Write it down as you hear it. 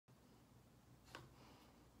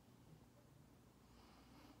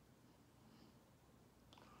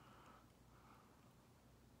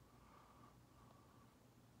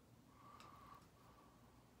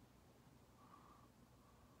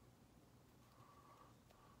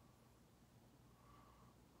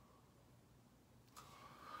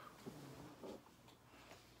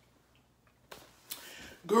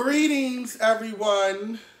Greetings,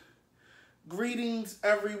 everyone. Greetings,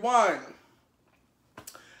 everyone.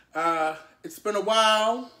 It's been a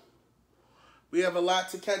while. We have a lot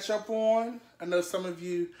to catch up on. I know some of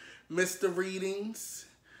you missed the readings.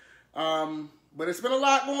 But it's been a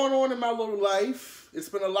lot going on in my little life. It's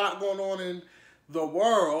been a lot going on in the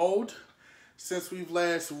world since we've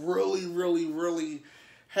last really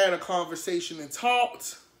had a conversation and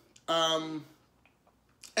talked. And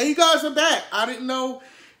you guys are back. I didn't know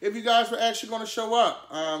if you guys were actually going to show up.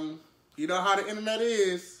 You know how the internet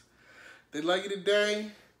is. They love you today.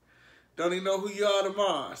 Don't even know who you are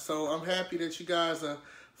tomorrow. So I'm happy that you guys are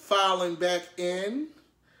filing back in.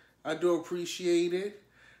 I do appreciate it.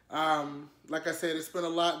 Like I said, it's been a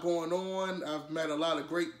lot going on. I've met a lot of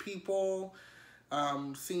great people.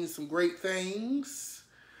 Seen some great things.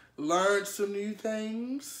 Learned some new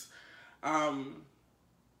things.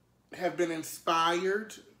 Have been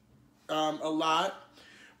inspired a lot.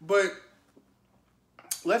 But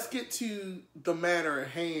let's get to the matter at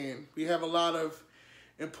hand. We have a lot of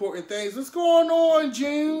important things. What's going on,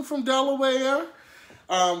 June from Delaware?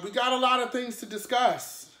 We got a lot of things to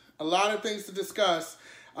discuss. A lot of things to discuss.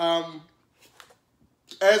 As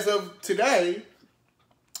of today,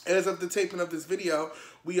 as of the taping of this video,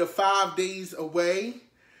 we are 5 days away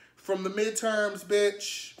from the midterms,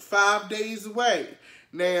 bitch. 5 days away.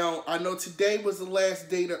 Now, I know today was the last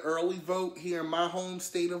day to early vote here in my home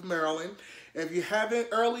state of Maryland. If you haven't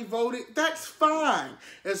early voted, that's fine.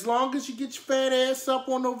 As long as you get your fat ass up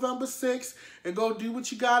on November 6th and go do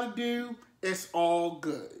what you gotta do, it's all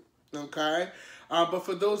good, okay? But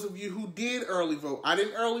for those of you who did early vote, I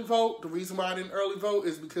didn't early vote. The reason why I didn't early vote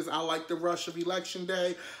is because I like the rush of election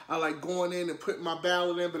day. I like going in and putting my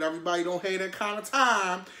ballot in, but everybody don't have that kind of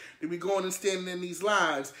time to be going and standing in these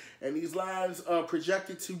lines. And these lines are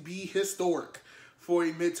projected to be historic for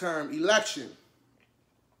a midterm election.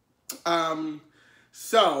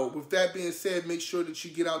 So, with that being said, make sure that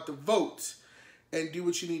you get out the vote and do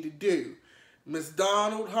what you need to do. Miss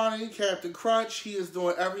Donald, honey, Captain Crunch, he is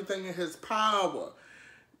doing everything in his power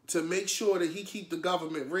to make sure that he keep the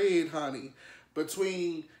government red, honey.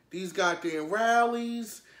 Between these goddamn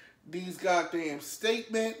rallies, these goddamn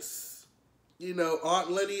statements, you know,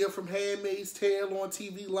 Aunt Lydia from Handmaid's Tale on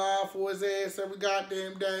TV live for his ass every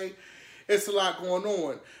goddamn day. It's a lot going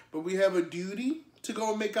on. But we have a duty to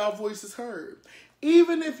go and make our voices heard.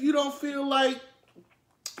 Even if you don't feel like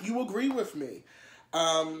you agree with me.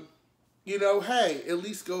 You know, hey, at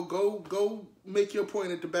least go make your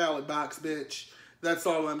point at the ballot box, bitch. That's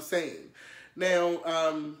all I'm saying. Now,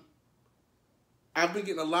 I've been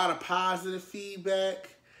getting a lot of positive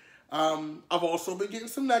feedback. I've also been getting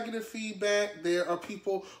some negative feedback. There are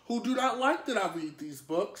people who do not like that I read these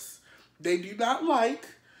books. They do not like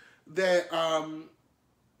that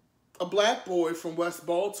a black boy from West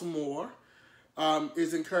Baltimore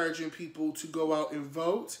is encouraging people to go out and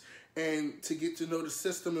vote and to get to know the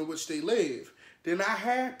system in which they live. They're not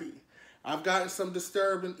happy. I've gotten some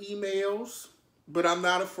disturbing emails, but I'm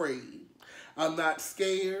not afraid. I'm not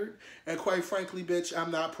scared. And quite frankly, bitch, I'm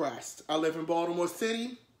not pressed. I live in Baltimore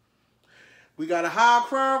City. We got a high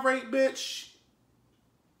crime rate, bitch,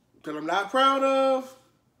 that I'm not proud of.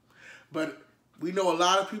 But we know a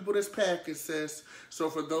lot of people that's packing, sis. So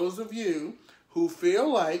for those of you who feel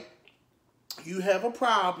like you have a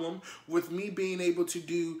problem with me being able to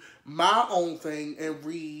do my own thing and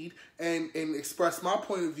read and express my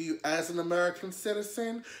point of view as an American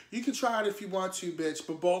citizen, you can try it if you want to, bitch.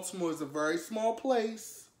 But Baltimore is a very small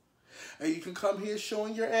place. And you can come here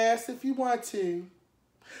showing your ass if you want to.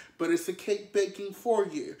 But it's a cake baking for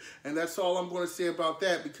you. And that's all I'm going to say about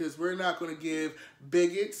that, because we're not going to give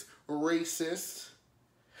bigots, racists,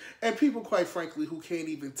 and people, quite frankly, who can't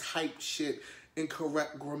even type shit in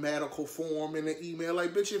correct grammatical form in an email.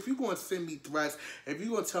 Like, bitch, if you're going to send me threats, if you're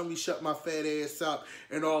going to tell me shut my fat ass up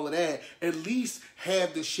and all of that, at least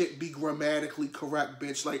have the shit be grammatically correct,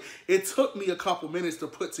 bitch. Like, it took me a couple minutes to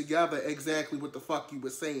put together exactly what the fuck you were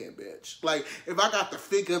saying, bitch. Like, if I got to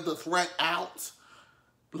figure the threat out,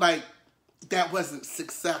 like, that wasn't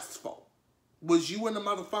successful. Was you and the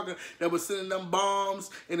motherfucker that was sending them bombs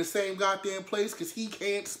in the same goddamn place because he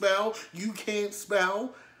can't spell, you can't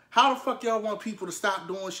spell? How the fuck y'all want people to stop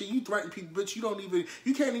doing shit? You threaten people, bitch.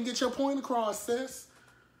 You can't even get your point across, sis.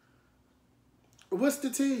 What's the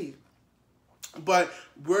tea? But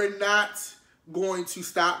we're not going to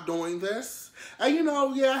stop doing this. And you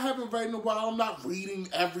know, yeah, I haven't read in a while. I'm not reading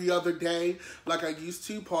every other day like I used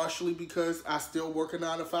to, partially because I still work a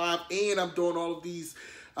 9 to 5 and I'm doing all of these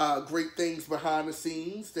great things behind the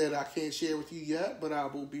scenes that I can't share with you yet, but I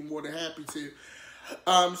will be more than happy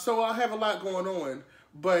to. So I have a lot going on.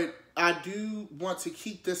 But I do want to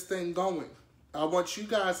keep this thing going. I want you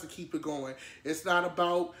guys to keep it going. It's not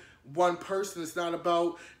about one person. It's not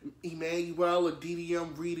about Emmanuel or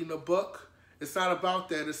DDM reading a book. It's not about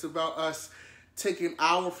that. It's about us taking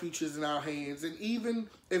our futures in our hands. And even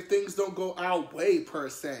if things don't go our way, per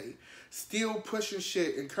se, still pushing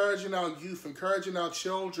shit, encouraging our youth, encouraging our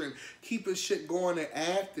children, keeping shit going and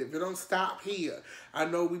active. It don't stop here. I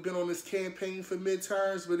know we've been on this campaign for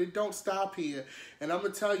midterms, but it don't stop here. And I'm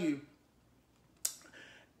going to tell you,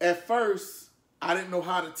 at first, I didn't know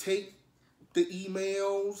how to take the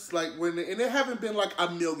emails, like and there haven't been like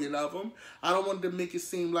a million of them. I don't want to make it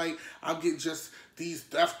seem like I'm getting just these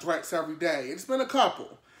death threats every day. It's been a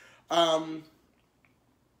couple that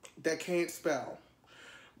can't spell.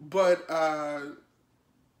 But I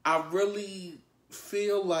really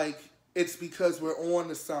feel like it's because we're on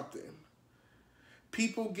to something.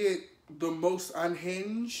 People get the most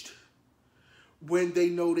unhinged when they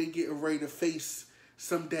know they getting ready to face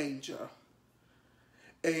some danger.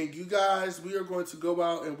 And you guys, we are going to go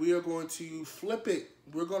out and we are going to flip it.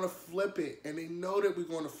 We're going to flip it. And they know that we're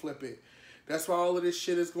going to flip it. That's why all of this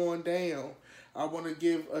shit is going down. I want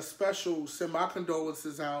to send my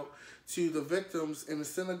condolences out to the victims in the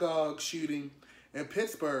synagogue shooting in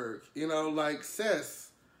Pittsburgh. You know, like, sis,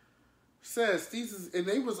 and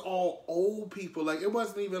they was all old people. Like, it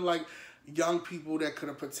wasn't even like young people that could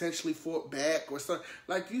have potentially fought back or something.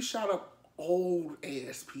 Like, you shot up old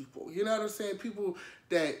ass people. You know what I'm saying? People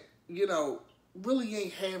that, you know, really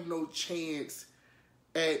ain't have no chance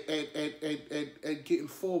at getting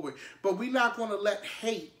forward. But we're not going to let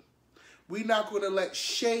hate, we're not going to let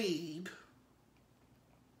shade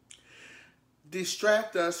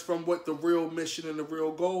distract us from what the real mission and the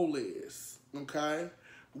real goal is. Okay?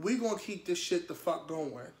 We're going to keep this shit the fuck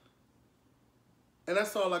going. And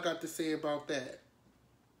that's all I got to say about that.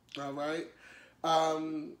 All right?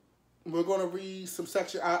 We're going to read some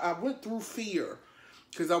section. I went through fear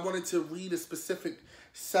because I wanted to read a specific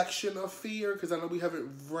section of fear because I know we haven't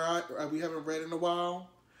read in a while.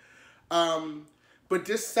 But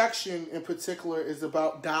this section in particular is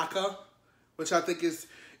about DACA, which I think it's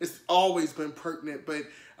always been pertinent, but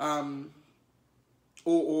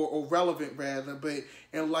or relevant rather. But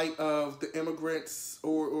in light of the immigrants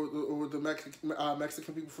or the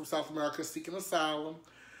Mexican people from South America seeking asylum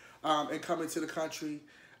and coming to the country,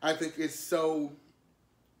 I think it's so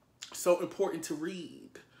important to read.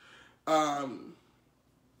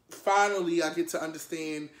 Finally, I get to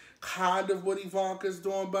understand kind of what Ivanka's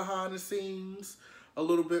doing behind the scenes. A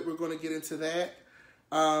little bit, we're going to get into that.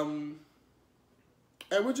 And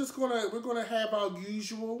we're gonna have our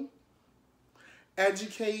usual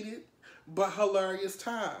educated but hilarious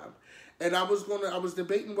time. And I was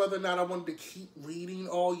debating whether or not I wanted to keep reading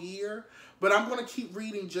all year, but I'm gonna keep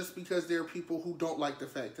reading just because there are people who don't like the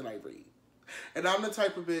fact that I read. And I'm the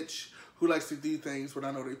type of bitch who likes to do things when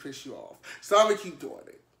I know they piss you off. So I'm gonna keep doing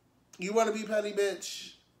it. You wanna be petty,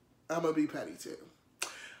 bitch? I'm gonna be petty too.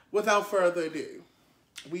 Without further ado,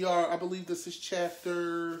 I believe this is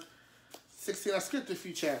chapter 16. I skipped a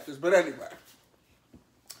few chapters, but anyway.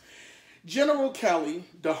 General Kelly,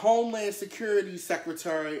 the Homeland Security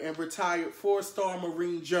Secretary and retired 4-star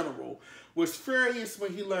Marine general, was furious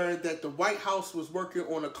when he learned that the White House was working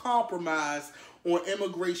on a compromise on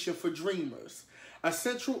immigration for Dreamers, a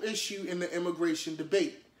central issue in the immigration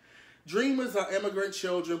debate. Dreamers are immigrant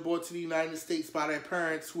children brought to the United States by their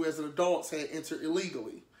parents who as adults had entered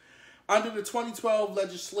illegally. Under the 2012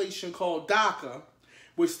 legislation called DACA,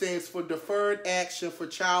 which stands for Deferred Action for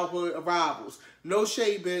Childhood Arrivals. No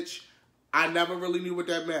shade, bitch. I never really knew what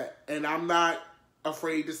that meant. And I'm not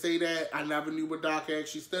afraid to say that. I never knew what DACA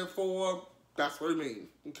actually stood for. That's what it means.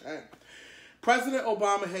 Okay. President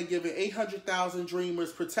Obama had given 800,000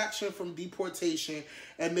 Dreamers protection from deportation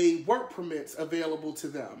and made work permits available to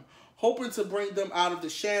them, hoping to bring them out of the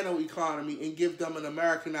shadow economy and give them an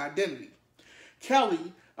American identity.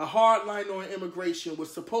 Kelly, a hardliner on immigration,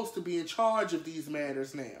 was supposed to be in charge of these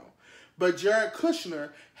matters now. But Jared Kushner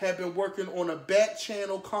had been working on a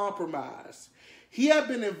back-channel compromise. He had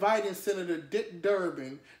been inviting Senator Dick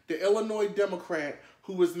Durbin, the Illinois Democrat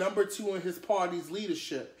who was number 2 in his party's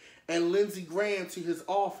leadership, and Lindsey Graham to his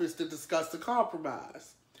office to discuss the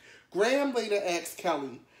compromise. Graham later asked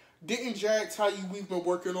Kelly, "Didn't Jared tell you we've been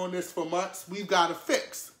working on this for months? We've got to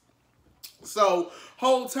fix." So,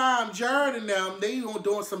 whole time, Jared and them, they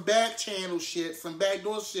doing some back channel shit, some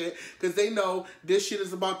backdoor shit, because they know this shit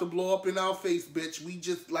is about to blow up in our face, bitch. We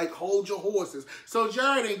just, like, hold your horses. So,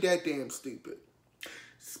 Jared ain't that damn stupid.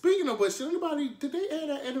 Speaking of which, did they add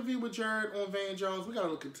that interview with Jared on Van Jones? We gotta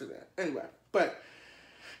look into that. Anyway, but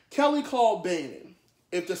Kelly called Bannon.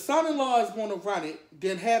 if the son-in-law is going to run it,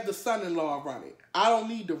 then have the son-in-law run it. I don't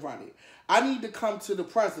need to run it. I need to come to the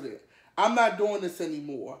president. I'm not doing this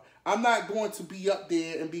anymore. I'm not going to be up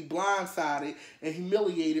there and be blindsided and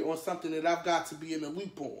humiliated on something that I've got to be in the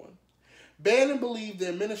loop on. Bannon believed the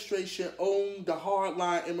administration owned the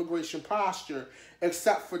hardline immigration posture,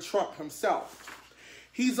 except for Trump himself.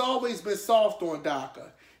 He's always been soft on DACA.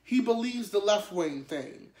 He believes the left-wing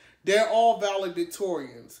thing. They're all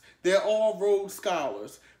valedictorians. They're all Rhodes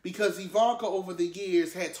Scholars, because Ivanka over the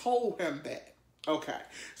years had told him that. Okay,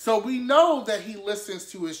 so we know that he listens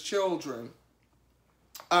to his children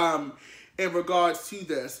in regards to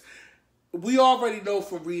this. We already know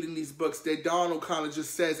from reading these books that Donald kind of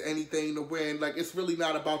just says anything to win. Like, it's really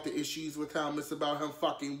not about the issues with him. It's about him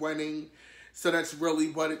fucking winning. So that's really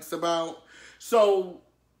what it's about. So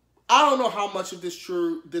I don't know how much of this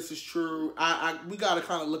is true. We got to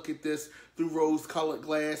kind of look at this through rose-colored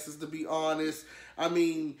glasses, to be honest. I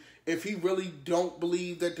mean, if he really don't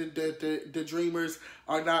believe that the Dreamers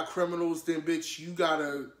are not criminals, then, bitch, you got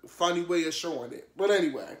a funny way of showing it. But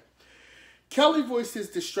anyway, Kelly voiced his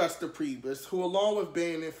distress to Priebus, who, along with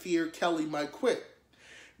Bannon, feared Kelly might quit.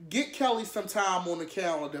 Get Kelly some time on the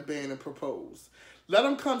calendar, Bannon proposed. Let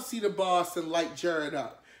him come see the boss and light Jared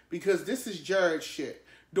up, because this is Jared shit,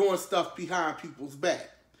 doing stuff behind people's back.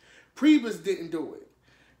 Priebus didn't do it.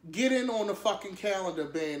 Get in on the fucking calendar,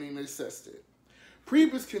 Bannon insisted.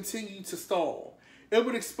 Priebus continued to stall. It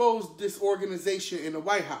would expose disorganization in the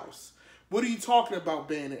White House. What are you talking about,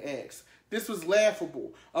 Bannon asked. This was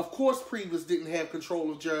laughable. Of course Priebus didn't have control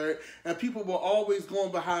of Jared, and people were always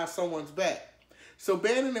going behind someone's back. So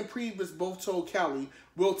Bannon and Priebus both told Kelly,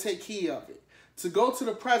 we'll take care of it. To go to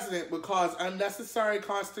the president would cause unnecessary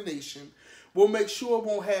consternation. We'll make sure it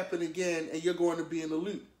won't happen again, and you're going to be in the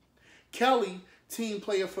loop. Kelly, team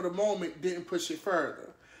player for the moment, didn't push it further.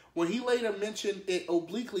 When he later mentioned it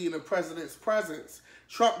obliquely in the president's presence,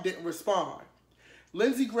 Trump didn't respond.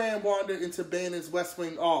 Lindsey Graham wandered into Bannon's West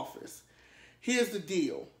Wing office. Here's the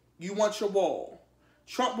deal. You want your wall.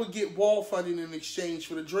 Trump would get wall funding in exchange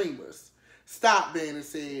for the Dreamers. Stop, Bannon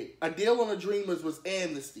said. A deal on the Dreamers was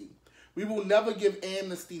amnesty. We will never give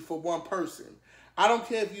amnesty for one person. I don't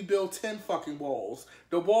care if you build 10 fucking walls.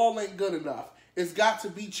 The wall ain't good enough. It's got to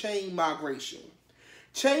be chain migration.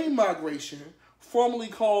 Chain migration, formerly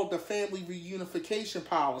called the Family Reunification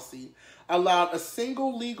Policy, allowed a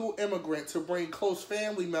single legal immigrant to bring close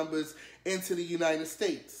family members into the United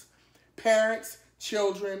States. Parents,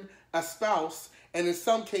 children, a spouse, and in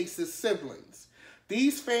some cases, siblings.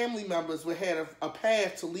 These family members would have a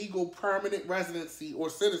path to legal permanent residency or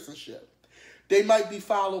citizenship. They might be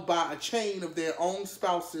followed by a chain of their own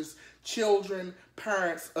spouses, children,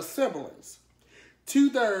 parents, or siblings.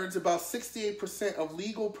 2/3, about 68% of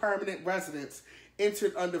legal permanent residents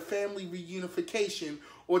entered under family reunification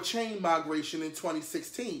or chain migration in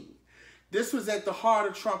 2016. This was at the heart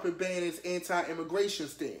of Trump and Bannon's anti-immigration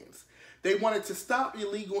stance. They wanted to stop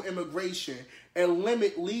illegal immigration and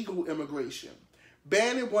limit legal immigration.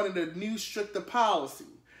 Bannon wanted a new, stricter policy.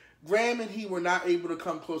 Graham and he were not able to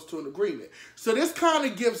come close to an agreement. So this kind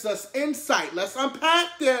of gives us insight. Let's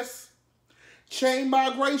unpack this. Chain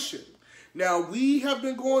migration. Now, we have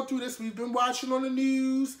been going through this. We've been watching on the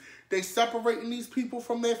news. They separating these people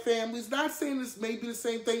from their families. Not saying this may be the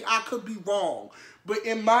same thing. I could be wrong. But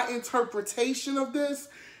in my interpretation of this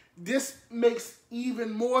makes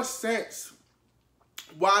even more sense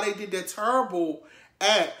why they did that terrible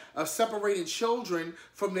act of separating children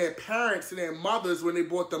from their parents and their mothers when they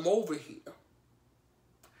brought them over here.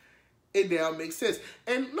 It now makes sense.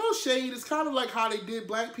 And no shade, it's kind of like how they did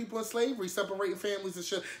black people in slavery, separating families and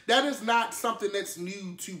shit. That is not something that's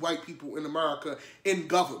new to white people in America in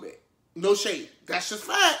government. No shade. That's just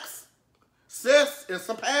facts. Sis, it's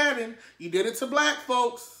a pattern. You did it to black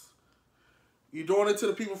folks. You're doing it to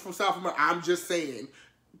the people from South America. I'm just saying,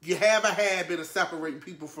 you have a habit of separating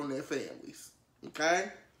people from their families.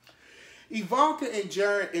 Okay? Ivanka and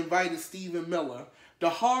Jared invited Stephen Miller, the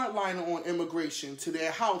hardliner on immigration, to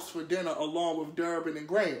their house for dinner along with Durbin and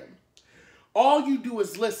Graham. All you do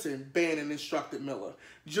is listen, Bannon instructed Miller.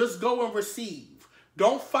 Just go and receive.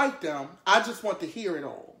 Don't fight them. I just want to hear it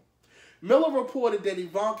all. Miller reported that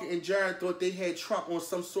Ivanka and Jared thought they had Trump on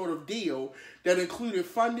some sort of deal that included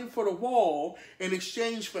funding for the wall in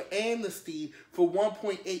exchange for amnesty for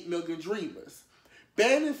 1.8 million Dreamers.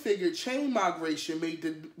 Bannon figured chain migration made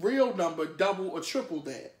the real number double or triple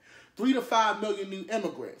that. 3 to 5 million new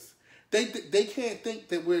immigrants. They can't think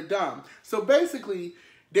that we're dumb. So basically,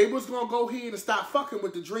 they was going to go ahead and stop fucking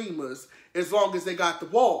with the Dreamers as long as they got the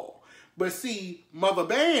wall. But see, Mother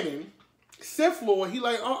Bannon, Sith Lord, he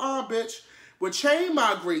like, bitch. With chain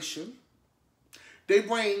migration, they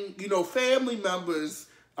bring, you know, family members,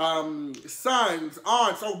 sons,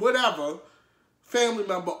 aunts, or whatever, family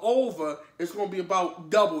member over, it's going to be about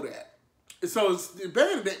double that. So, it's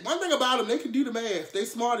better than, one thing about them, they can do the math. They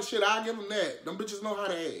smart as shit. I'll give them that. Them bitches know how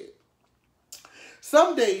to add.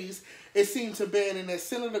 Some days, it seemed to Bannon that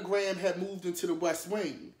Senator Graham had moved into the West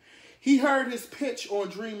Wing. He heard his pitch on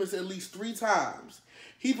Dreamers at least 3 times.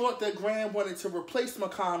 He thought that Graham wanted to replace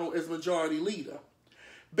McConnell as majority leader.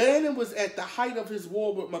 Bannon was at the height of his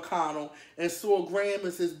war with McConnell and saw Graham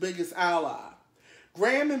as his biggest ally.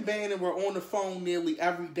 Graham and Bannon were on the phone nearly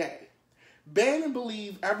every day. Bannon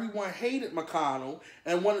believed everyone hated McConnell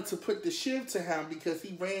and wanted to put the shiv to him because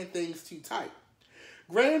he ran things too tight.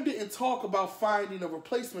 Graham didn't talk about finding a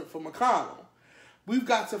replacement for McConnell. We've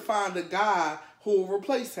got to find a guy who will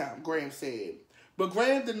replace him, Graham said. But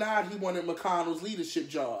Graham denied he wanted McConnell's leadership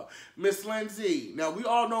job. Miss Lindsay. Now, we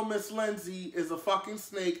all know Miss Lindsay is a fucking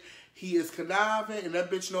snake. He is conniving, and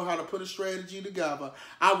that bitch know how to put a strategy together.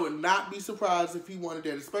 I would not be surprised if he wanted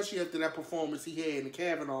that, especially after that performance he had in the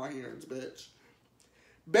Kavanaugh hearings, bitch.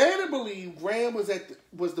 Bannon believed Graham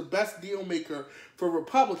was the best deal maker for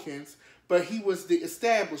Republicans, but he was the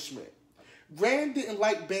establishment. Graham didn't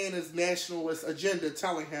like Bannon's nationalist agenda,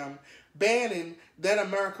 telling him, Bannon, that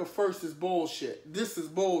America first is bullshit. This is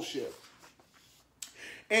bullshit.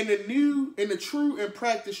 In the true and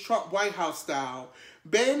practiced Trump White House style,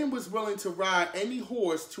 Bannon was willing to ride any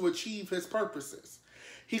horse to achieve his purposes.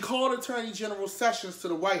 He called Attorney General Sessions to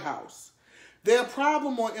the White House. Their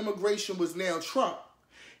problem on immigration was now Trump.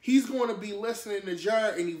 He's going to be listening to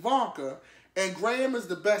Jared and Ivanka, and Graham is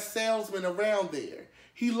the best salesman around there.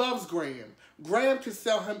 He loves Graham. Graham can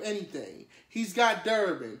sell him anything. He's got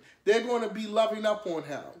Durbin. They're going to be loving up on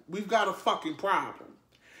him. We've got a fucking problem.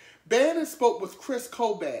 Bannon spoke with Chris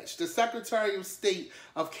Kobach, the Secretary of State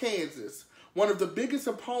of Kansas, one of the biggest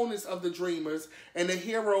opponents of the Dreamers and a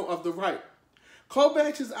hero of the right.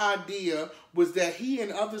 Kobach's idea was that he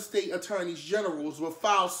and other state attorneys generals would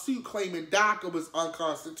file suit claiming DACA was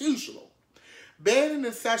unconstitutional. Bannon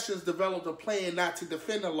and Sessions developed a plan not to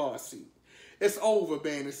defend the lawsuit. It's over,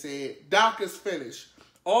 Bannon said. DACA's finished.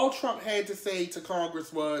 All Trump had to say to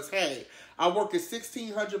Congress was, hey, I work at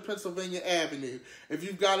 1600 Pennsylvania Avenue. If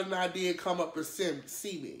you've got an idea, come up and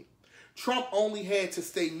see me. Trump only had to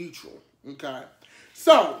stay neutral. Okay?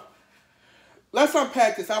 So, let's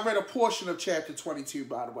unpack this. I read a portion of chapter 22,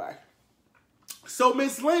 by the way. So,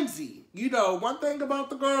 Miss Lindsay, you know, one thing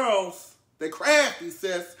about the girls, they're crafty,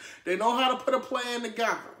 sis. They know how to put a plan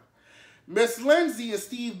together. Miss Lindsay and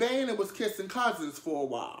Steve Bannon was kissing cousins for a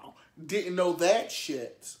while. Didn't know that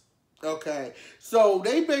shit. Okay? So,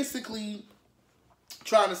 they basically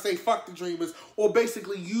trying to say fuck the Dreamers, or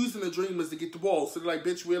basically using the Dreamers to get the wall. So they're like,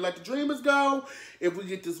 bitch, we'll let the Dreamers go. If we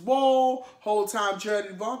get this wall, whole time Jared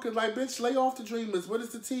and Ivanka like, bitch, lay off the Dreamers. What is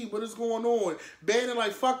the tea? What is going on? Bannon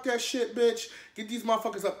like, fuck that shit, bitch. Get these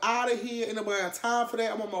motherfuckers up out of here. Ain't nobody got time for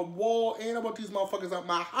that. I'm on my wall, and I want these motherfuckers out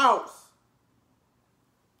my house.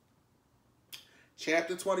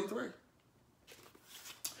 Chapter 23.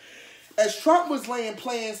 As Trump was laying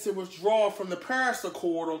plans to withdraw from the Paris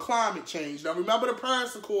Accord on climate change. Now, remember the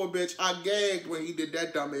Paris Accord, bitch? I gagged when he did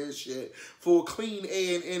that dumb ass shit for clean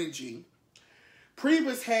air and energy.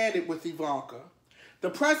 Priebus had it with Ivanka. The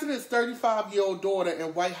president's 35-year-old daughter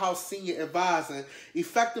and White House senior advisor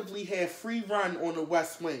effectively had free run on the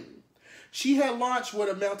West Wing. She had launched what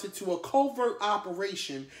amounted to a covert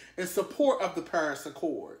operation in support of the Paris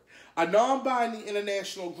Accord, a non-binding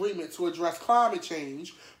international agreement to address climate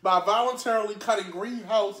change by voluntarily cutting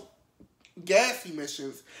greenhouse gas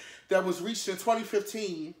emissions that was reached in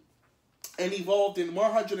 2015 and evolved in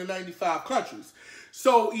 195 countries.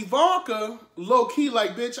 So Ivanka, low-key,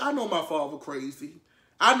 like, bitch, I know my father crazy.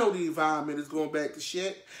 I know the environment is going back to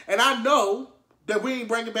shit. And I know that we ain't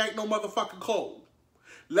bringing back no motherfucking coal.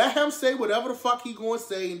 Let him say whatever the fuck he gonna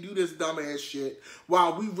say and do this dumbass shit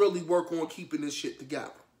while we really work on keeping this shit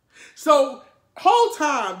together. So, whole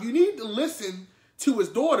time, you need to listen to his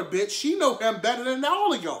daughter, bitch. She know him better than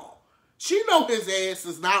all of y'all. She know his ass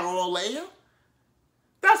is not all there.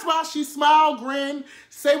 That's why she smile, grin,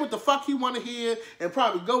 say what the fuck he want to hear, and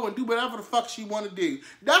probably go and do whatever the fuck she want to do.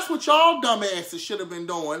 That's what y'all dumbasses should have been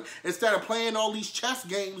doing instead of playing all these chess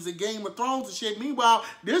games and Game of Thrones and shit. Meanwhile,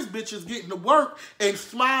 this bitch is getting to work and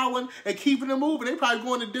smiling and keeping it moving. They probably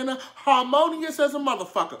going to dinner harmonious as a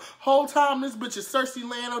motherfucker. Whole time, this bitch is Cersei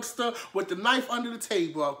Lannister with the knife under the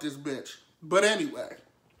table out this bitch. But anyway,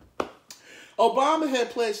 Obama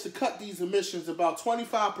had pledged to cut these emissions about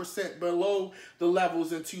 25% below the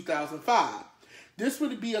levels in 2005. This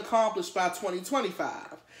would be accomplished by 2025.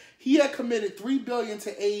 He had committed $3 billion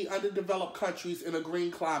to aid underdeveloped countries in a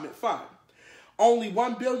green climate fund. only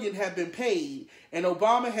 $1 billion had been paid, and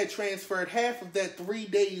Obama had transferred half of that 3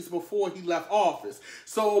 days before he left office.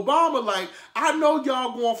 So Obama like, I know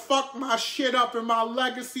y'all gonna fuck my shit up in my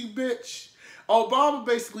legacy, bitch. Obama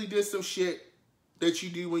basically did some shit that you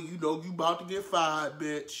do when you know you about to get fired,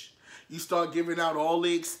 bitch. You start giving out all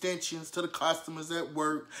the extensions to the customers at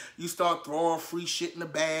work. You start throwing free shit in the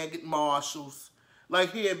bag at Marshalls.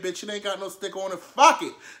 Like, here, bitch, it ain't got no sticker on it. Fuck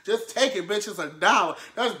it. Just take it, bitch. It's $1.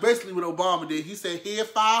 That's basically what Obama did. He said, here,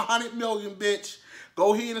 $500 million, bitch.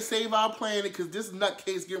 Go ahead and save our planet because this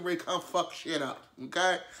nutcase getting ready to come fuck shit up.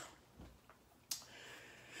 Okay?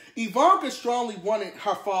 Ivanka strongly wanted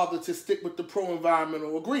her father to stick with the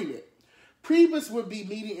pro-environmental agreement. Priebus would be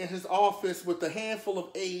meeting in his office with a handful of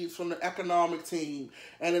aides from the economic team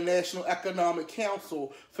and the National Economic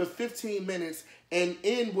Council for 15 minutes, and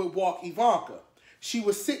in would walk Ivanka. She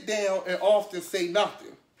would sit down and often say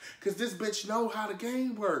nothing. Because this bitch know how the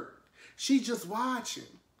game work. She just watching.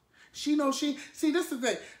 See, this is the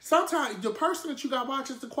thing. Sometimes the person that you got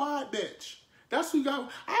watching is the quiet bitch. That's who you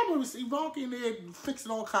got. I remember Ivanka in there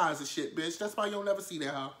fixing all kinds of shit, bitch. That's why you'll never see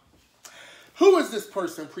that, huh? Who is this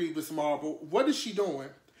person, Priebus marveled? What is she doing?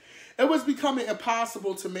 It was becoming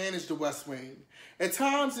impossible to manage the West Wing. At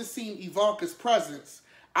times it seemed Ivanka's presence,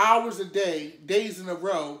 hours a day, days in a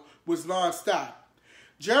row, was nonstop.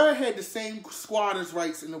 Jared had the same squatters'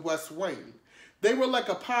 rights in the West Wing. They were like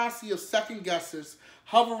a posse of second-guessers,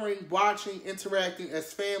 hovering, watching, interacting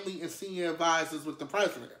as family and senior advisors with the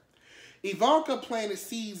president. Ivanka planted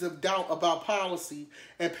seeds of doubt about policy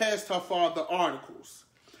and passed her father articles.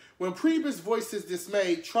 When Priebus voiced his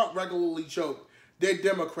dismay, Trump regularly joked, they're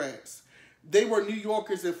Democrats. They were New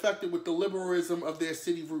Yorkers infected with the liberalism of their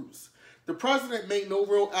city roots. The president made no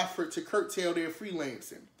real effort to curtail their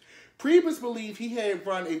freelancing. Priebus believed he had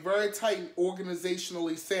run a very tight,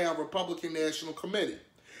 organizationally sound Republican National Committee.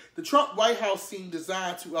 The Trump White House seemed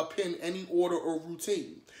designed to upend any order or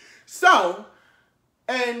routine. So,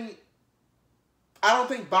 and I don't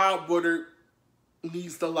think Bob Woodward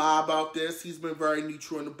needs to lie about this. He's been very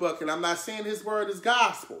neutral in the book, and I'm not saying his word is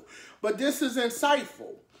gospel, but this is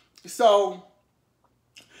insightful. So,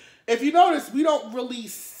 if you notice, we don't really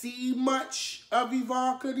see much of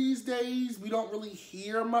Ivanka these days. We don't really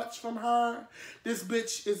hear much from her. This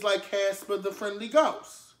bitch is like Casper the Friendly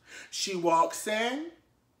Ghost. She walks in.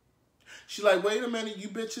 She like, wait a minute, you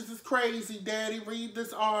bitches is crazy. Daddy, read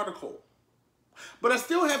this article. But I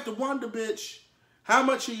still have to wonder, bitch, how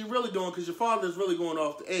much are you really doing? Because your father is really going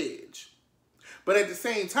off the edge. But at the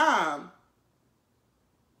same time,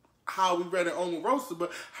 how we read it on the roaster,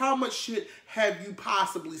 but how much shit have you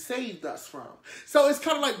possibly saved us from? So it's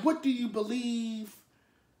kind of like, what do you believe?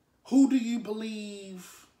 Who do you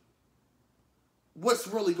believe? What's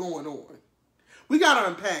really going on? We got to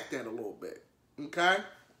unpack that a little bit, okay?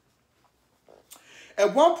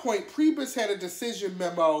 At one point, Priebus had a decision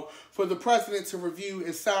memo for the president to review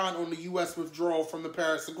and sign on the U.S. withdrawal from the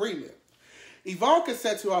Paris Agreement. Ivanka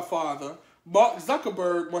said to her father, Mark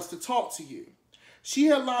Zuckerberg wants to talk to you. She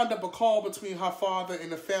had lined up a call between her father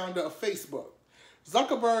and the founder of Facebook.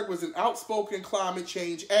 Zuckerberg was an outspoken climate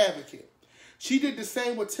change advocate. She did the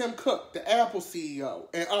same with Tim Cook, the Apple CEO,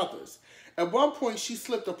 and others. At one point, she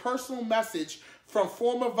slipped a personal message from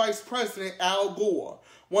former Vice President Al Gore,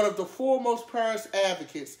 one of the foremost Paris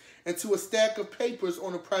advocates, into a stack of papers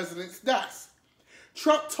on the president's desk.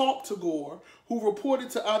 Trump talked to Gore, who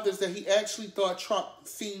reported to others that he actually thought Trump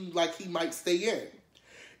seemed like he might stay in.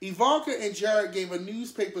 Ivanka and Jared gave a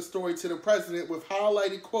newspaper story to the president with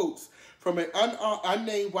highlighted quotes from an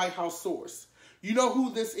unnamed White House source. You know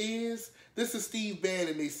who this is? This is Steve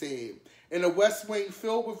Bannon, they said. In a West Wing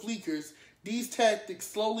filled with leakers, these tactics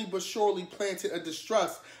slowly but surely planted a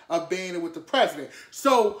distrust of Bannon with the president.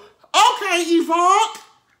 So, okay, Ivanka.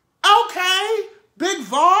 Okay, Big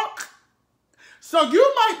Vonk. So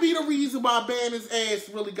you might be the reason why Bannon's ass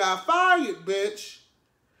really got fired, bitch.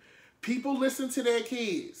 People listen to their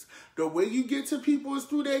kids. The way you get to people is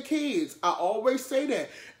through their kids. I always say that.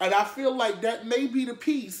 And I feel like that may be the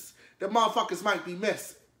piece that motherfuckers might be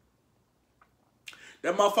missing.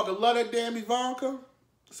 That motherfucker love that damn Ivanka.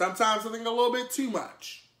 Sometimes I think a little bit too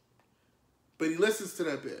much. But he listens to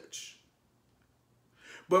that bitch.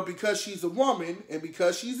 But because she's a woman and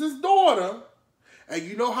because she's his daughter, and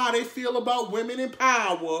you know how they feel about women in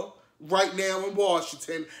power right now in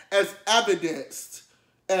Washington, as evidenced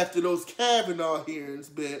after those Kavanaugh hearings,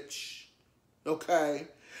 bitch. Okay?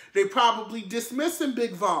 They probably dismissing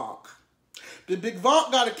Big Vonk. The Big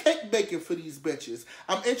Vonk got a cake baking for these bitches.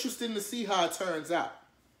 I'm interested to see how it turns out.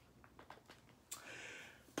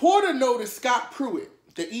 Porter noticed Scott Pruitt,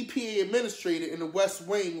 the EPA administrator in the West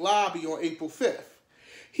Wing lobby on April 5th.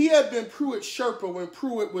 He had been Pruitt's Sherpa when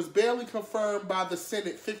Pruitt was barely confirmed by the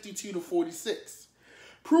Senate 52-46.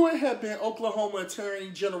 Pruitt had been Oklahoma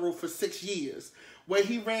Attorney General for 6 years, where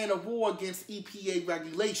he ran a war against EPA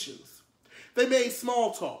regulations. They made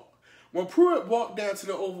small talk. When Pruitt walked down to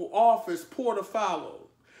the Oval Office, Porter followed.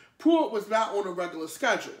 Pruitt was not on a regular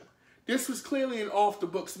schedule. This was clearly an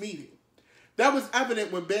off-the-books meeting. That was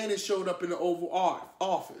evident when Bannon showed up in the Oval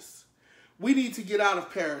Office. "We need to get out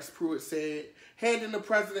of Paris," Pruitt said, handing the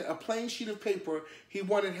president a plain sheet of paper he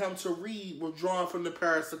wanted him to read withdrawn from the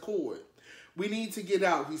Paris Accord. "We need to get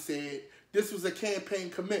out," he said. This was a campaign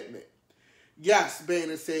commitment. "Yes,"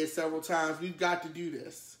 Bannon said several times, "we've got to do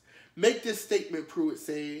this." "Make this statement," Pruitt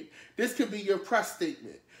said. "This could be your press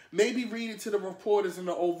statement. Maybe read it to the reporters in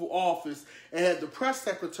the Oval Office and have the press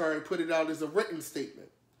secretary put it out as a written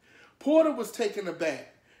statement." Porter was taken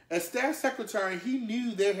aback. As staff secretary, he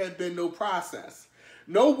knew there had been no process.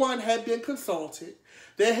 No one had been consulted.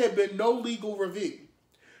 There had been no legal review.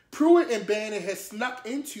 Pruitt and Bannon had snuck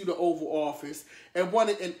into the Oval Office and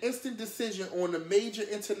wanted an instant decision on the major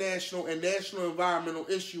international and national environmental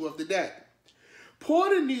issue of the day.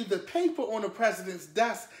 Porter knew the paper on the president's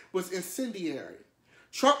desk was incendiary.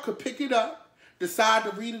 Trump could pick it up, decide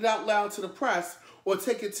to read it out loud to the press, or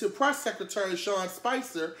take it to Press Secretary Sean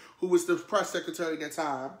Spicer, who was the press secretary at that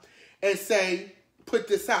time, and say, "Put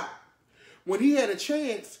this out." When he had a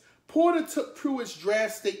chance, Porter took Pruitt's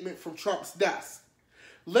draft statement from Trump's desk.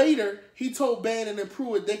 Later, he told Bannon and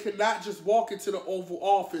Pruitt they could not just walk into the Oval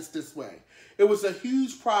Office this way. It was a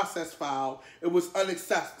huge process foul. It was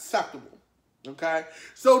unacceptable. Okay?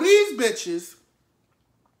 So these bitches,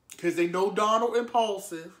 because they know Donald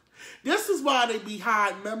impulsive, this is why they be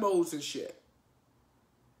hiding memos and shit.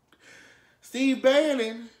 Steve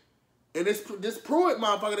Bannon and this Pruitt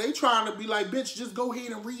motherfucker, they trying to be like, "Bitch, just go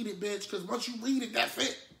ahead and read it, bitch, because once you read it, that's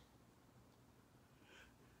it."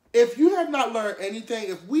 If you have not learned anything,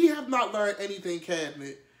 if we have not learned anything,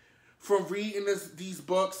 Cabinet, from reading these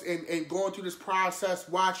books and going through this process,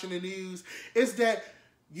 watching the news, is that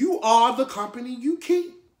you are the company you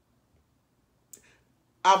keep.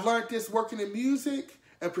 I've learned this working in music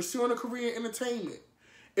and pursuing a career in entertainment.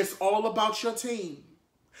 It's all about your team.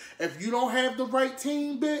 If you don't have the right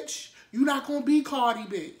team, bitch, you're not going to be Cardi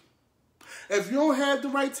B. If you don't have the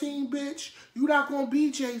right team, bitch, you're not going to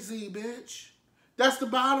be Jay-Z, bitch. That's the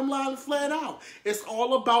bottom line, flat out. It's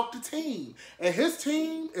all about the team. And his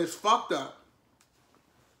team is fucked up.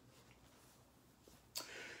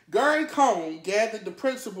 Gary Cohn gathered the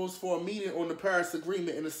principals for a meeting on the Paris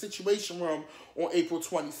Agreement in the Situation Room on April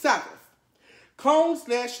 27th. Cohn's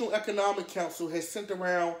National Economic Council has sent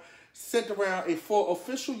around a for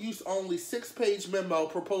official use only 6-page memo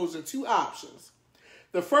proposing 2 options.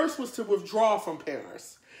 The first was to withdraw from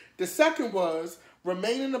Paris. The second was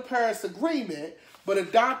remain in the Paris Agreement, but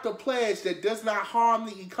adopt a pledge that does not harm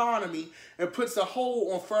the economy and puts a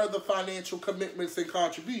hold on further financial commitments and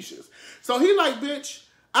contributions. So he like, bitch,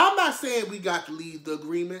 I'm not saying we got to leave the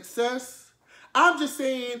agreement, sis. I'm just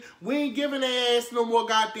saying we ain't giving their ass no more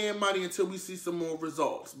goddamn money until we see some more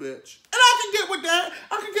results, bitch. And I can get with that.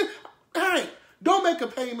 Hey, don't make a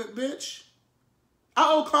payment, bitch. I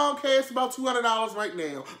owe Comcast about $200 right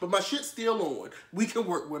now, but my shit's still on. We can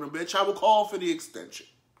work with them, bitch. I will call for the extension.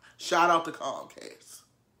 Shout out to Comcast.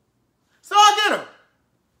 So I get him.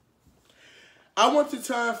 I want to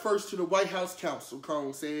turn first to the White House counsel,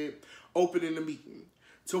 Cohn said, opening the meeting,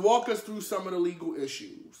 to walk us through some of the legal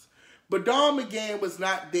issues. But Don McGahn was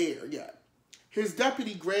not there yet. His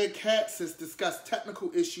deputy, Greg Katzis, discussed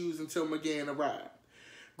technical issues until McGahn arrived.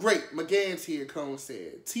 Great, McGahn's here, Cohn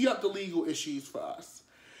said. Tee up the legal issues for us.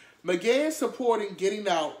 McGahn supporting getting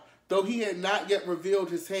out, though he had not yet revealed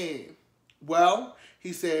his hand. Well,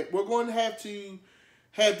 he said, we're going to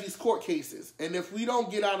have these court cases. And if we don't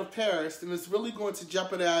get out of Paris, then it's really going to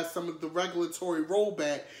jeopardize some of the regulatory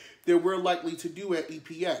rollback that we're likely to do at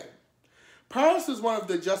EPA. Paris is one of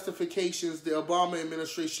the justifications the Obama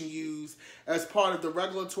administration used as part of the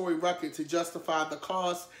regulatory record to justify the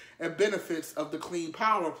costs and benefits of the Clean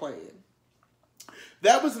Power Plan.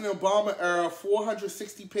 That was an Obama-era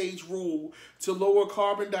 460-page rule to lower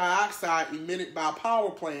carbon dioxide emitted by power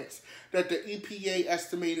plants that the EPA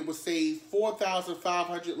estimated would save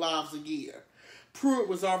 4,500 lives a year. Pruitt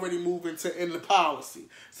was already moving to end the policy.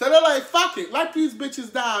 So they're like, fuck it. Let these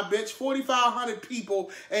bitches die, bitch. 4,500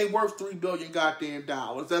 people ain't worth $3 billion goddamn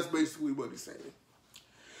dollars. That's basically what he's saying.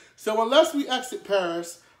 So unless we exit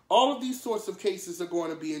Paris, all of these sorts of cases are going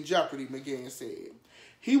to be in jeopardy, McGahn said.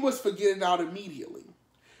 He was for getting out immediately.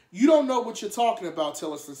 You don't know what you're talking about,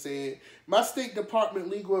 Tillerson said. My State Department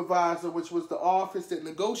legal advisor, which was the office that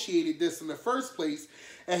negotiated this in the first place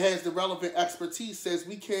and has the relevant expertise, says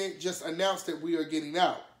we can't just announce that we are getting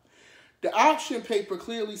out. The option paper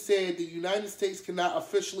clearly said the United States cannot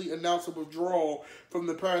officially announce a withdrawal from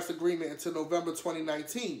the Paris Agreement until November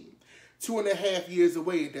 2019, 2.5 years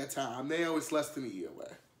away at that time. Now it's less than a year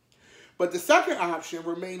away. But the second option,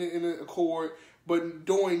 remaining in the accord but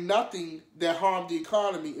doing nothing that harmed the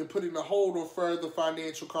economy and putting a hold on further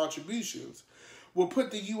financial contributions, will put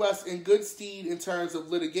the U.S. in good stead in terms of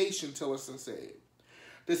litigation, Tillerson said.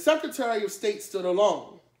 The Secretary of State stood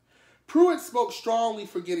alone. Pruitt spoke strongly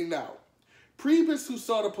for getting out. Priebus, who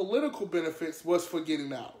saw the political benefits, was for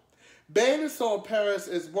getting out. Bannon saw Paris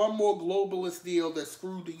as one more globalist deal that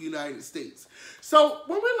screwed the United States. So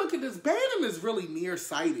when we look at this, Bannon is really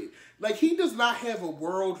nearsighted. Like, he does not have a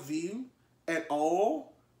world view at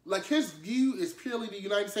all. Like, his view is purely the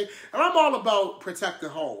United States. And I'm all about protecting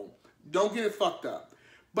home. Don't get it fucked up.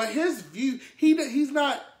 But his view, he doesn't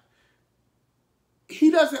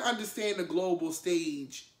understand the global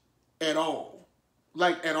stage at all.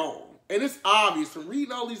 Like, at all. And it's obvious from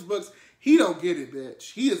reading all these books, he don't get it,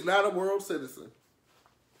 bitch. He is not a world citizen.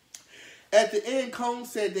 At the end, Cohn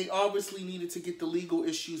said they obviously needed to get the legal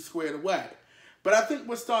issues squared away. But I think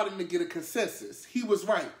we're starting to get a consensus. He was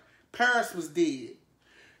right. Paris was dead.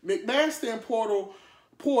 McMaster and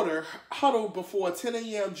Porter huddled before a 10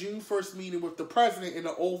 a.m. June 1st meeting with the president in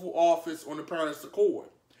the Oval Office on the Paris Accord.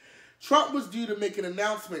 Trump was due to make an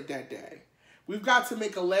announcement that day. We've got to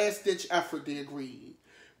make a last-ditch effort, they agreed.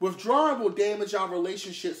 Withdrawing will damage our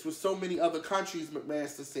relationships with so many other countries,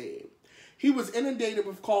 McMaster said. He was inundated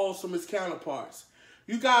with calls from his counterparts.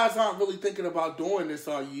 You guys aren't really thinking about doing this,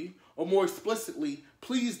 are you? Or more explicitly,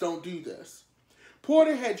 please don't do this.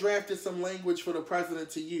 Porter had drafted some language for the president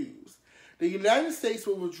to use. The United States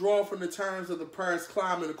will withdraw from the terms of the Paris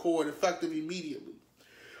Climate Accord effective immediately.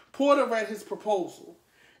 Porter read his proposal.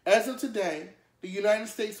 As of today, the United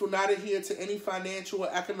States will not adhere to any financial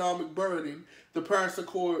or economic burden the Paris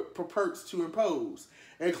Accord purports to impose,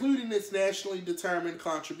 including its nationally determined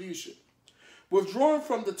contribution. Withdrawing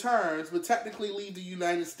from the terms would technically leave the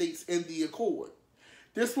United States in the accord.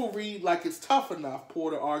 This will read like it's tough enough,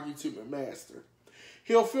 Porter argued to McMaster.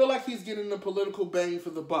 He'll feel like he's getting the political bang for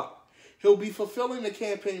the buck. He'll be fulfilling the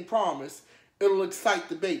campaign promise. It'll excite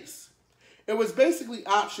the base. It was basically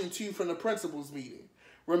option 2 from the principals meeting.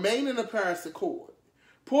 Remain in the Paris Accord.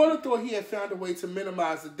 Porter thought he had found a way to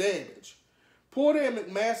minimize the damage. Porter and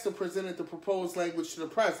McMaster presented the proposed language to the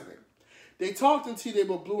president. They talked until they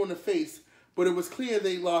were blue in the face, but it was clear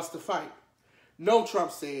they lost the fight. No,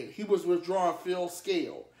 Trump said. He was withdrawing full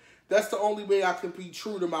scale. That's the only way I can be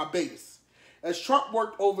true to my base. As Trump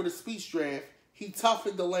worked over the speech draft, he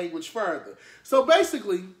toughened the language further. So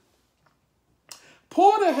basically,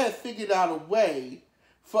 Porter had figured out a way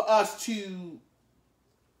for us to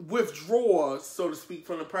withdraw, so to speak,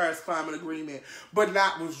 from the Paris Climate Agreement, but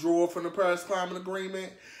not withdraw from the Paris Climate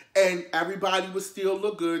Agreement. And everybody would still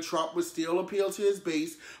look good. Trump would still appeal to his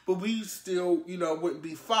base, but we still, wouldn't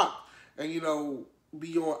be fucked and,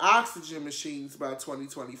 be on oxygen machines by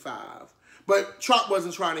 2025. But Trump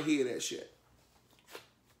wasn't trying to hear that shit.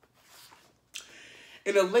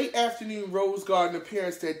 In a late afternoon Rose Garden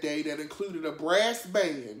appearance that day that included a brass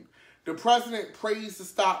band, the president praised the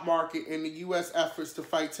stock market and the U.S. efforts to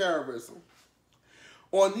fight terrorism.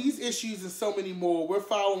 On these issues and so many more, we're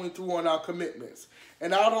following through on our commitments,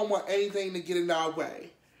 and I don't want anything to get in our way.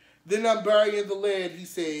 Then I'm burying the lead, he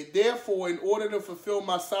said. Therefore, in order to fulfill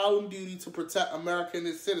my solemn duty to protect America and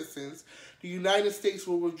its citizens, the United States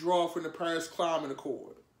will withdraw from the Paris Climate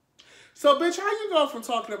Accord. So, bitch, how you go from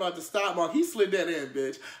talking about the stock market? He slid that in,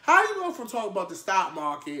 bitch. How you go from talking about the stock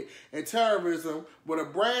market and terrorism with a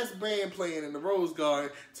brass band playing in the Rose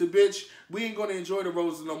Garden to, bitch, we ain't going to enjoy the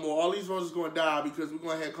roses no more. All these roses going to die because we're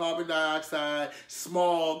going to have carbon dioxide,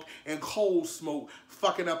 smog, and coal smoke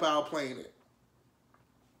fucking up our planet.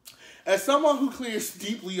 As someone who cares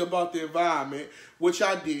deeply about the environment, which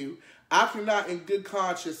I do, I cannot in good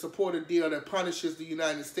conscience support a deal that punishes the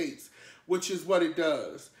United States, which is what it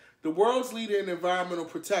does. The world's leader in environmental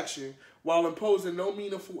protection while imposing no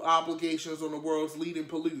meaningful obligations on the world's leading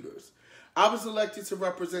polluters. I was elected to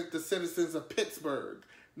represent the citizens of Pittsburgh,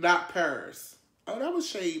 not Paris. Oh, that was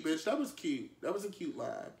shade, bitch. That was cute. That was a cute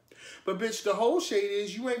line. But, bitch, the whole shade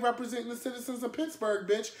is you ain't representing the citizens of Pittsburgh,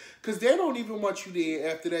 bitch, because they don't even want you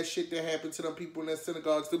there after that shit that happened to them people in that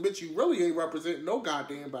synagogue. So, bitch, you really ain't representing no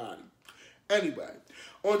goddamn body. Anyway,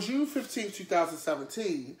 on June 15,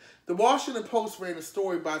 2017, the Washington Post ran a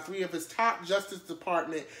story by 3 of its top Justice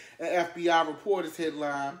Department and FBI reporters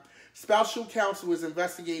headline, Special counsel was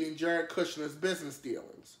investigating Jared Kushner's business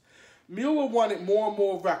dealings. Mueller wanted more and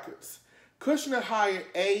more records. Kushner hired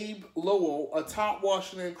Abe Lowell, a top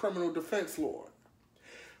Washington criminal defense lawyer.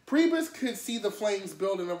 Priebus could see the flames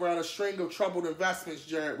building around a string of troubled investments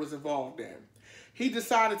Jared was involved in. He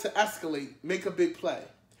decided to escalate, make a big play.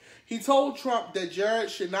 He told Trump that Jared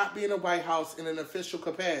should not be in the White House in an official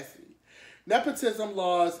capacity. Nepotism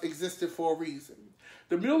laws existed for a reason.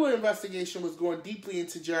 The Mueller investigation was going deeply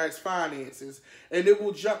into Jared's finances, and it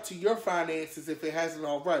will jump to your finances if it hasn't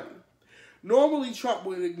already. Normally, Trump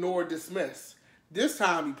would ignore or dismiss. This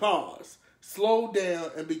time, he paused, slowed down,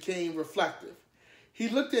 and became reflective. He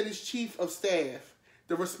looked at his chief of staff.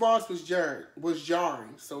 The response was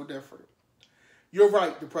jarring, so different. You're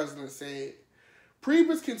right, the president said.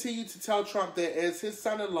 Priebus continued to tell Trump that as his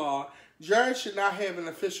son-in-law, Jared should not have an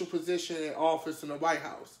official position in office in the White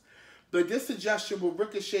House. But this suggestion would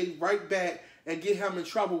ricochet right back and get him in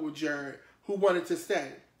trouble with Jared, who wanted to stay.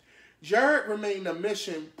 Jared remained a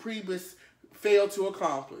mission Priebus failed to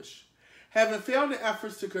accomplish. Having failed in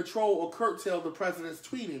efforts to control or curtail the president's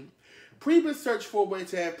tweeting, Priebus searched for a way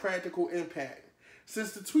to have practical impact.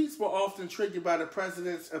 Since the tweets were often triggered by the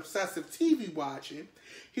president's obsessive TV watching,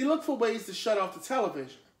 he looked for ways to shut off the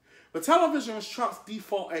television. But television was Trump's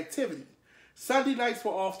default activity. Sunday nights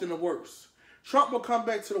were often the worst. Trump would come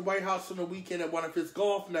back to the White House on the weekend at one of his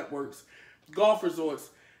golf resorts,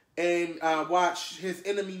 and watch his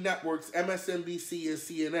enemy networks, MSNBC and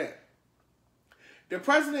CNN. The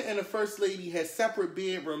president and the first lady had separate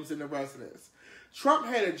bedrooms in the residence. Trump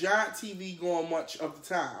had a giant TV going much of the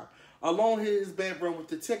time, alone in his bedroom with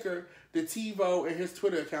the ticker, the TiVo, and his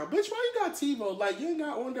Twitter account. Bitch, why you got TiVo? Like, you ain't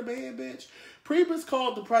got on demand, bitch. Priebus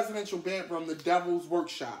called the presidential bedroom the devil's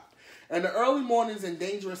workshop, and the early mornings and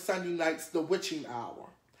dangerous Sunday nights the witching hour.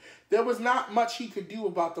 There was not much he could do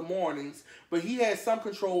about the mornings, but he had some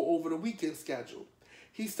control over the weekend schedule.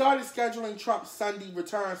 He started scheduling Trump's Sunday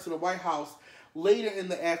returns to the White House later in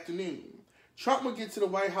the afternoon. Trump would get to the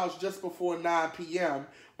White House just before 9 p.m.,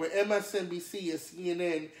 when MSNBC and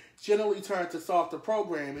CNN generally turned to softer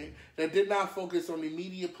programming that did not focus on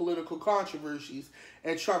immediate political controversies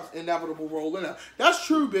and Trump's inevitable role in it. That's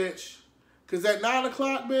true, bitch. Because at 9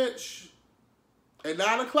 o'clock, bitch, at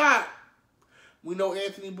 9 o'clock, we know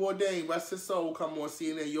Anthony Bourdain, rest his soul, come on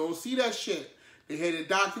CNN. You don't see that shit. They had the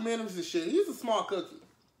documentaries and shit. He's a smart cookie.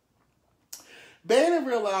 Bannon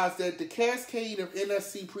realized that the cascade of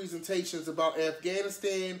NSC presentations about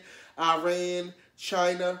Afghanistan, Iran,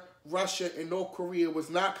 China, Russia, and North Korea was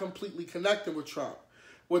not completely connected with Trump.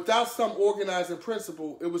 Without some organizing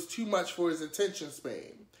principle, it was too much for his attention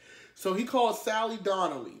span. So he called Sally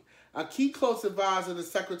Donnelly, a key close advisor to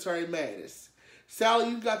Secretary Mattis. Sally,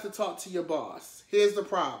 you got to talk to your boss. Here's the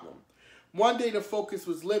problem. One day the focus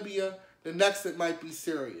was Libya, the next it might be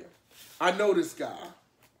Syria. I know this guy.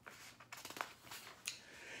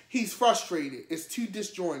 He's frustrated. It's too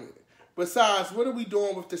disjointed. Besides, what are we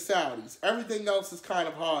doing with the Saudis? Everything else is kind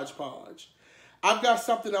of hodgepodge. I've got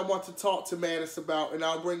something I want to talk to Mattis about, and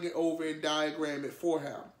I'll bring it over and diagram it for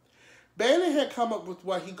him. Bannon had come up with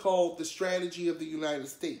what he called the strategy of the United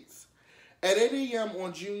States. At 8 a.m.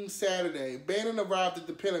 on June Saturday, Bannon arrived at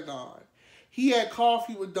the Pentagon. He had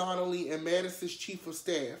coffee with Donnelly and Mattis's chief of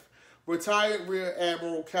staff, retired Rear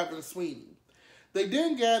Admiral Kevin Sweeney. They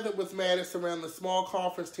then gathered with Mattis around the small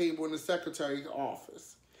conference table in the secretary's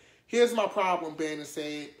office. Here's my problem, Bannon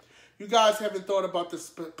said. You guys haven't thought about the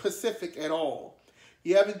Pacific at all.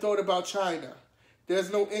 You haven't thought about China.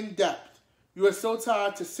 There's no in-depth. You are so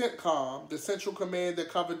tied to CENTCOM, the Central Command that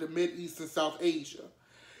covered the Mideast and South Asia.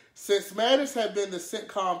 Since Mattis had been the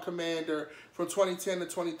CENTCOM commander from 2010 to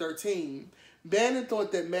 2013, Bannon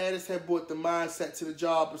thought that Mattis had brought the mindset to the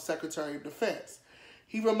job of Secretary of Defense.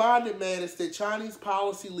 He reminded Mattis that Chinese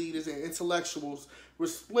policy leaders and intellectuals were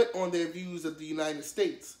split on their views of the United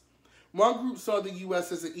States. One group saw the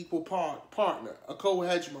U.S. as an equal partner, a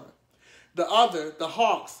co-hegemon. The other, the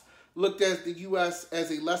Hawks, looked at the U.S.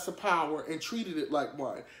 as a lesser power and treated it like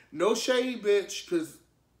one. No shade, bitch, because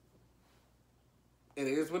it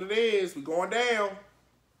is what it is. We're going down.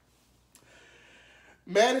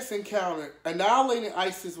 Mattis encountered, annihilating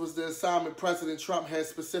ISIS was the assignment President Trump had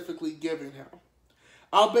specifically given him.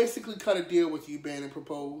 I'll basically cut a deal with you, Bannon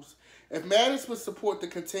proposed. If Mattis would support the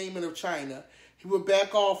containment of China, he would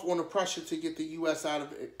back off on the pressure to get the U.S. out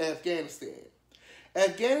of Afghanistan.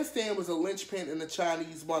 Afghanistan was a linchpin in the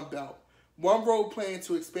Chinese One Belt. One road planned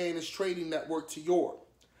to expand its trading network to Europe.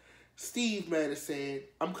 Steve, Mattis said,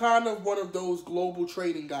 I'm kind of one of those global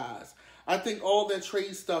trading guys. I think all that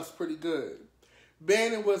trade stuff's pretty good.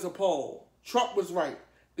 Bannon was appalled. Trump was right.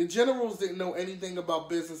 The generals didn't know anything about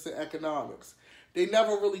business and economics. They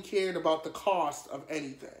never really cared about the cost of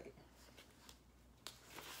anything.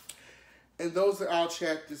 And those are our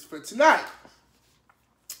chapters for tonight.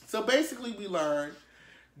 So basically we learned,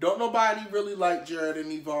 don't nobody really like Jared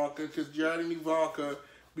and Ivanka, because Jared and Ivanka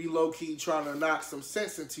be low-key trying to knock some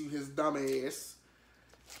sense into his dumb ass.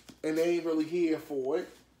 And they ain't really here for it.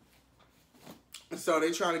 So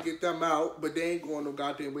they trying to get them out, but they ain't going no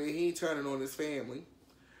goddamn way. He ain't turning on his family.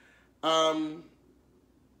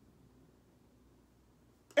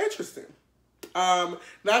 Interesting.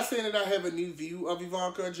 Not saying that I have a new view of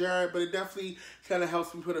Ivanka and Jared, but it definitely kind of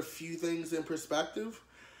helps me put a few things in perspective.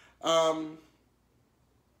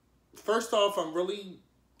 First off, I'm really,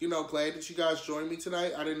 glad that you guys joined me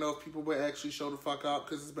tonight. I didn't know if people would actually show the fuck up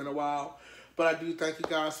because it's been a while. But I do thank you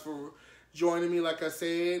guys for joining me. Like I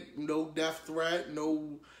said, no death threat,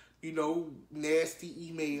 no, nasty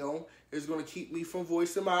email is going to keep me from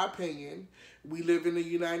voicing my opinion. We live in the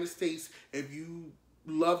United States. If you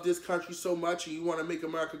love this country so much and you want to make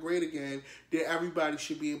America great again, then everybody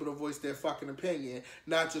should be able to voice their fucking opinion,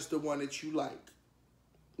 not just the one that you like.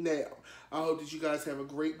 Now, I hope that you guys have a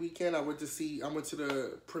great weekend. I went to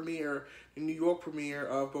the premiere, the New York premiere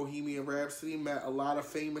of Bohemian Rhapsody, met a lot of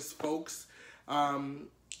famous folks,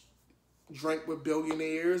 drank with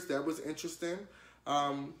billionaires. That was interesting.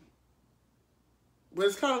 But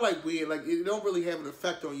it's kind of like weird. Like, it don't really have an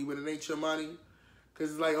effect on you when it ain't your money.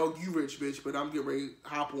 Because it's like, oh, you rich, bitch, but I'm getting ready to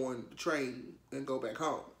hop on the train and go back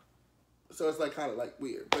home. So it's like kind of like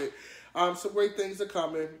weird. But some great things are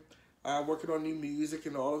coming. Working on new music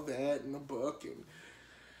and all of that, and a book, and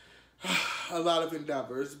a lot of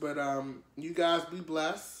endeavors. But you guys be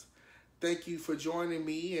blessed. Thank you for joining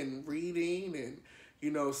me and reading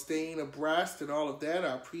and, staying abreast and all of that.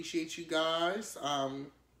 I appreciate you guys.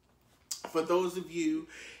 For those of you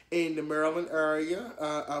in the Maryland area,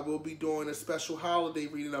 I will be doing a special holiday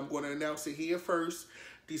reading. I'm going to announce it here first.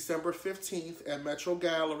 December 15th at Metro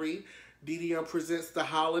Gallery. DDM presents The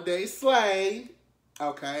Holiday Sleigh.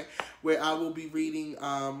 Okay, where I will be reading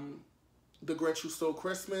The Grinch Who Stole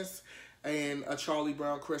Christmas and A Charlie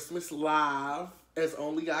Brown Christmas live as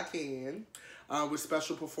only I can, with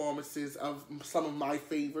special performances of some of my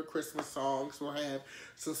favorite Christmas songs. We'll have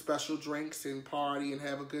some special drinks and party and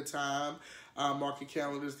have a good time. Mark your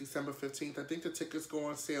calendars, December 15th. I think the tickets go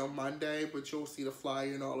on sale Monday, but you'll see the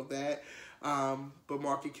flyer and all of that. But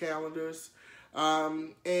mark your calendars.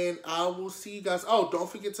 And I will see you guys. Oh, don't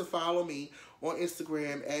forget to follow me on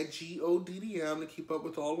Instagram at GODDM to keep up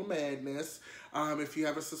with all the madness. If you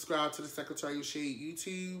haven't subscribed to the Secretary of Shade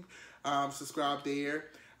YouTube, subscribe there.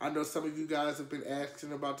 I know some of you guys have been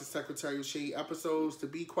asking about the Secretary of Shade episodes. To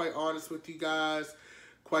be quite honest with you guys,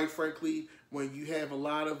 quite frankly, when you have a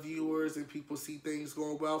lot of viewers and people see things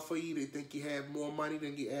going well for you, they think you have more money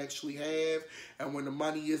than you actually have. And when the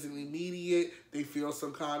money isn't immediate, they feel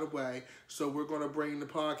some kind of way. So we're going to bring the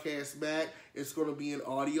podcast back. It's going to be in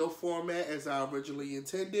audio format as I originally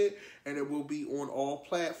intended. And it will be on all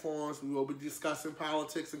platforms. We will be discussing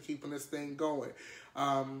politics and keeping this thing going.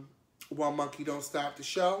 While Monkey Don't Stop the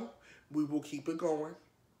show, we will keep it going.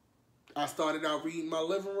 I started out reading my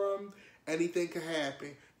living room. Anything can happen.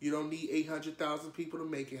 You don't need 800,000 people to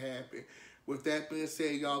make it happen. With that being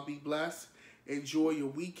said, y'all be blessed. Enjoy your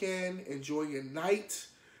weekend. Enjoy your night.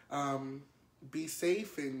 Be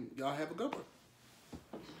safe, and y'all have a good one.